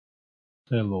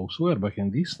Hello, so we're back,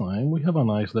 and this time we have a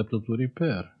nice laptop to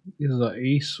repair. This is a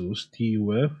Asus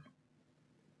TUF.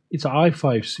 It's an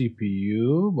i5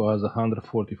 CPU, but has a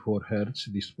 144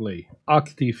 Hz display.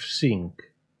 Active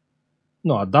sync.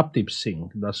 No, adaptive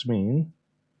sync. That means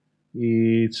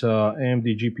it's a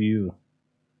AMD GPU.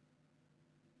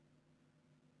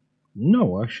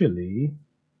 No, actually,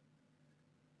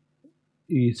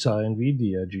 it's a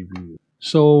NVIDIA GPU.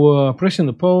 So pressing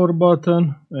the power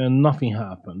button and nothing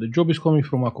happened. The job is coming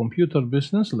from a computer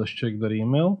business. Let's check their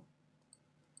email.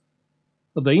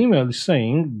 But the email is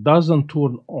saying doesn't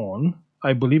turn on.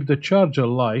 I believe the charger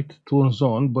light turns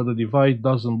on, but the device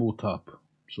doesn't boot up.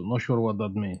 So not sure what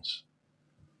that means.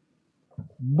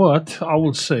 But I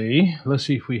will say, let's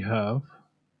see if we have.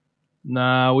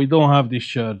 Nah, we don't have this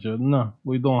charger. No,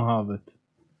 we don't have it.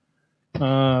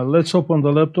 Let's open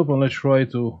the laptop and let's try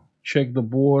to check the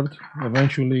board,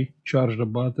 eventually charge the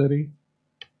battery,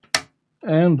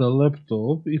 and the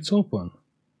laptop, it's open.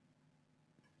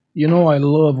 You know, I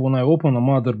love when I open a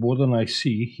motherboard and I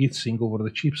see heatsink over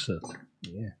the chipset.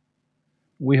 Yeah,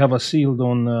 we have a sealed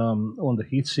on the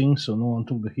heatsink, so no one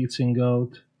took the heatsink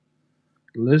out.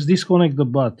 Let's disconnect the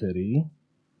battery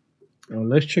and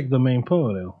let's check the main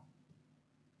power rail.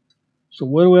 So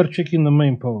where we're checking the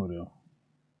main power rail,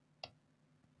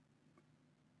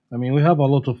 I mean, we have a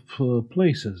lot of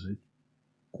places.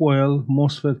 Coil,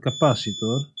 MOSFET,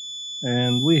 capacitor,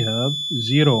 and we have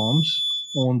 0 ohms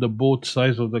on the both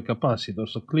sides of the capacitor.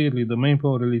 So clearly the main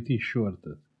power rail is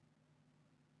shorted.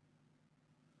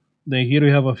 Then here we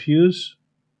have a fuse,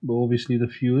 but obviously the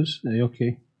fuse,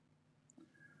 okay.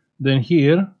 Then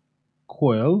here,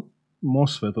 coil,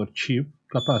 MOSFET or chip,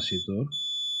 capacitor,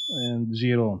 and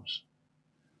 0 ohms.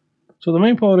 So the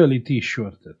main power rail is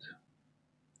shorted.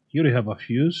 Here we have a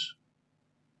fuse,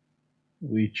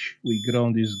 which we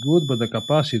ground is good, but the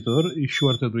capacitor is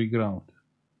shorted with ground.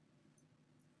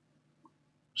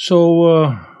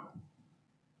 So,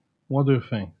 what do you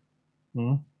think?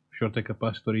 Shorted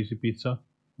capacitor, easy pizza?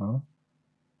 Huh?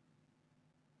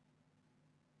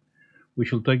 We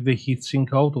should take the heatsink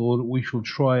out, or we should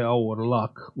try our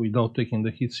luck without taking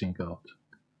the heatsink out.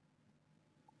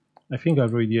 I think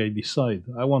I've already decided.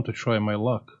 I want to try my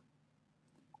luck.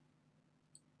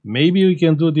 Maybe we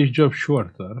can do this job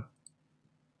shorter.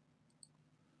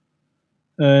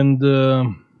 And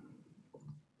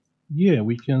yeah,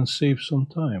 we can save some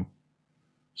time.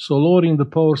 So lowering the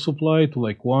power supply to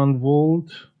like 1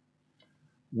 volt.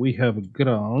 We have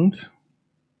ground.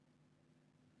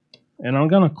 And I'm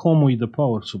gonna come with the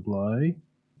power supply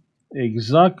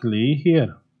exactly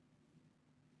here.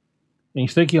 And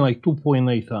it's taking like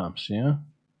 2.8 amps, yeah?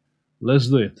 Let's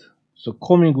do it. So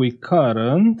coming with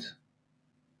current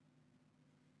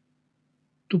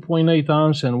 2.8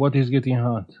 amps, and what is getting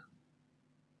hot?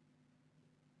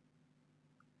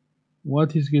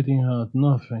 What is getting hot?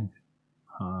 Nothing.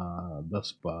 Ah,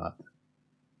 that's bad.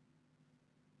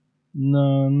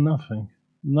 No, nothing.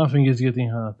 Nothing is getting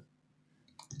hot.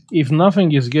 If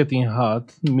nothing is getting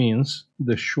hot, means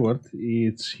the short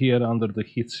is here under the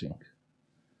heatsink.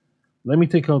 Let me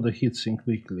take out the heatsink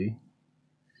quickly.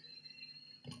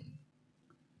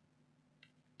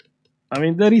 I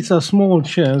mean, there is a small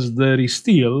chance there is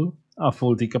still a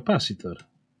faulty capacitor.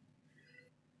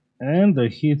 And the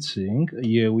heatsink,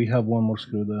 yeah, we have one more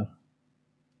screw there.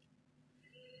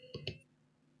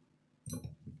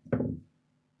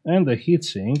 And the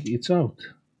heatsink, it's out.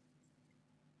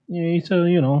 Yeah, it's a,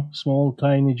 you know, small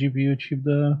tiny GPU chip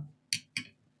there.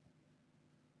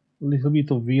 A little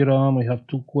bit of VRAM, we have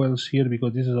 2 coils here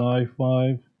because this is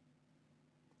i5.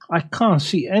 I can't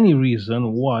see any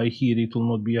reason why here it will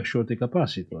not be a shorted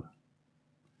capacitor.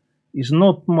 It's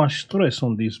not much stress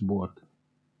on this board.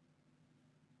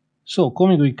 So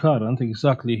coming with current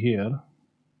exactly here,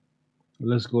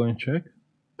 let's go and check.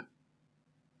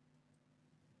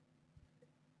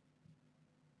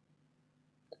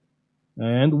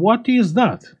 And what is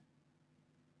that?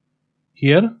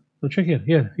 Here? So check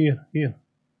here, here.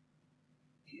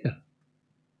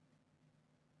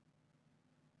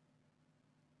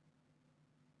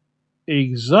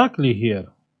 Exactly here.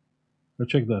 So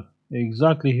check that.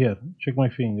 Exactly here. Check my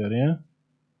finger, yeah?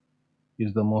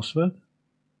 Is the MOSFET?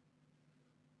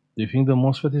 Do you think the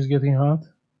MOSFET is getting hot?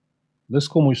 Let's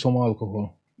come with some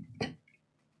alcohol.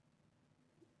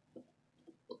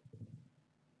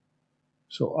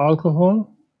 So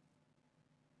alcohol.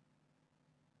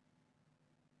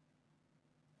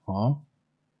 Huh?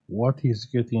 What is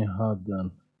getting hot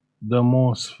then? The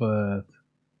MOSFET.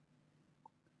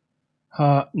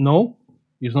 No,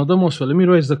 it's not the MOSFET. Let me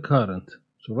raise the current.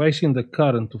 So raising the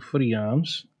current to 3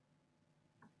 amps.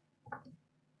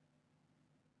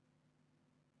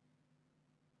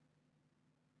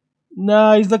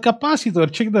 No, it's the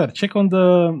capacitor. Check there. Check on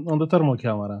the thermal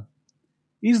camera.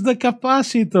 It's the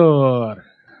capacitor.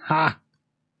 Ha!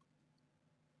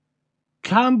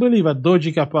 Can't believe a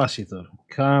dodgy capacitor.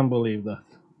 Can't believe that.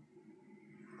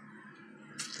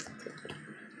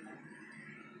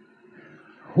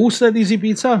 Who said easy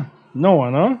pizza? No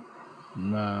one, huh?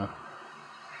 Nah.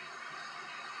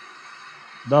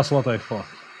 That's what I thought.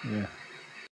 Yeah.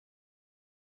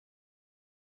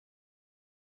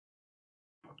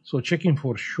 So checking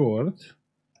for short.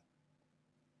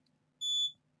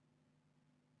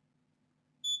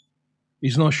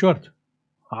 It's not short.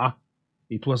 Ah,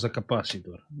 it was a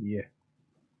capacitor. Yeah.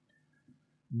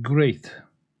 Great.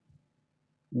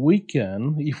 We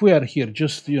can, if we are here,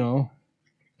 just so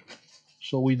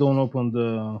we don't open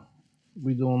the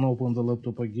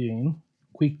laptop again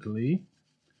quickly.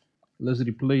 Let's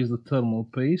replace the thermal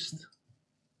paste.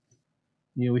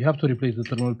 Yeah, we have to replace the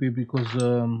thermal paste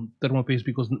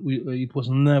because it was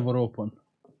never open.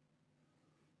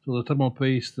 So the thermal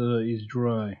paste is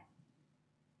dry.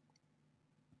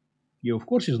 Yeah, of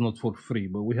course it's not for free,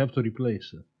 but we have to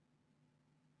replace it.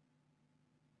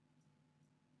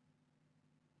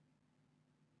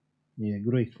 Yeah,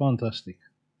 great, fantastic.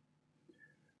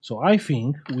 So I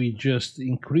think we just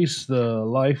increase the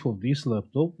life of this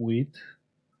laptop with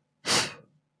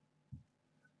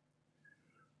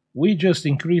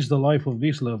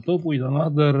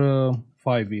another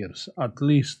 5 years, at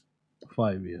least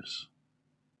 5 years.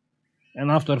 And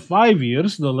after 5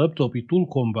 years, the laptop, it will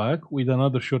come back with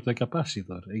another shorter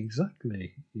capacitor.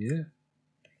 Exactly, yeah.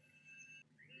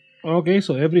 Okay,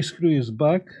 so every screw is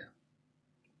back.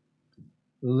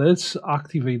 Let's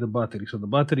activate the battery. So the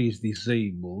battery is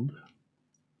disabled.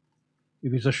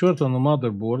 If it's a short on the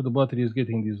motherboard, the battery is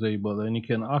getting disabled, and you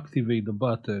can activate the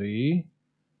battery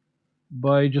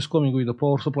by just coming with the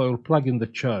power supply or plug in the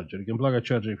charger. You can plug a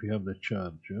charger if you have the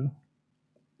charger.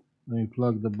 Let me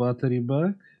plug the battery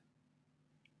back.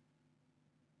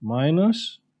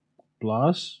 Minus,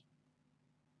 plus,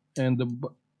 and the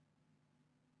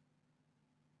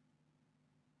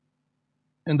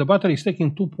battery is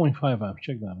taking 2.5 amps.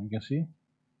 Check that, you can see.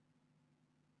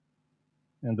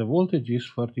 And the voltage is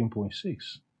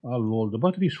 13.6. Oh lol, the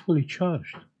battery is fully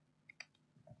charged.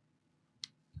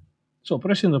 So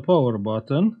pressing the power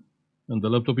button, and the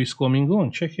laptop is coming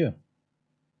on. Check here.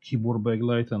 Keyboard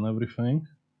backlight and everything.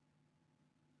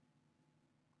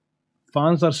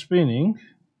 Fans are spinning.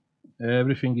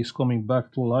 Everything is coming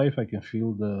back to life. I can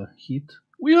feel the heat.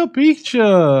 We have a picture,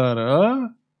 huh?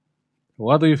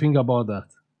 What do you think about that?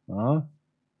 Huh?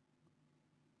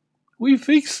 We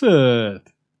fixed it.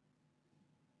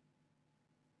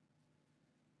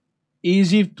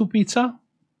 Easy to pizza?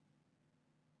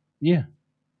 Yeah.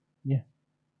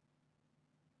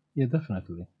 Yeah,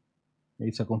 definitely.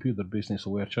 It's a computer business,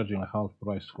 so we are charging a half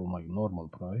price for my normal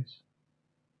price.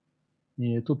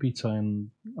 Yeah, 2 pizza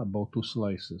and about 2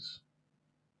 slices.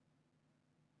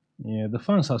 Yeah, the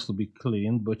fans has to be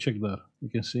cleaned, but check that. You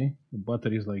can see the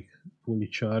battery is like fully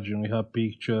charged, and we have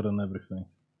picture and everything.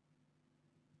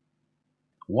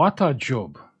 What a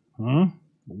job,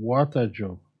 What a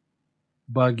job.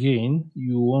 But again,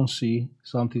 you won't see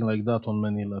something like that on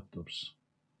many laptops.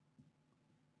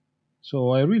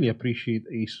 So I really appreciate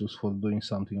Asus for doing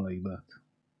something like that.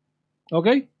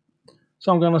 Okay,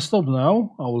 so I'm gonna stop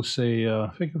now. I will say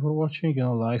thank you for watching,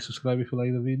 like, subscribe if you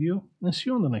like the video, and see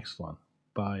you on the next one.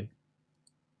 Bye.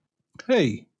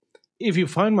 Hey, if you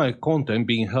find my content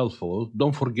being helpful,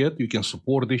 don't forget you can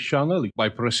support this channel by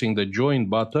pressing the join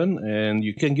button, and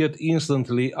you can get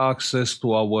instantly access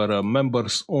to our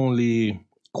members only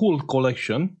cool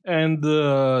collection and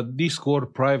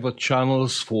Discord private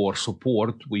channels for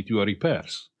support with your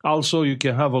repairs. Also, you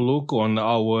can have a look on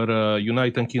our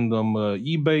United Kingdom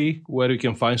eBay, where you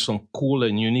can find some cool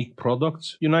and unique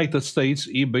products, United States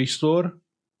eBay store,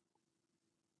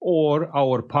 or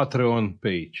our Patreon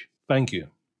page. Thank you.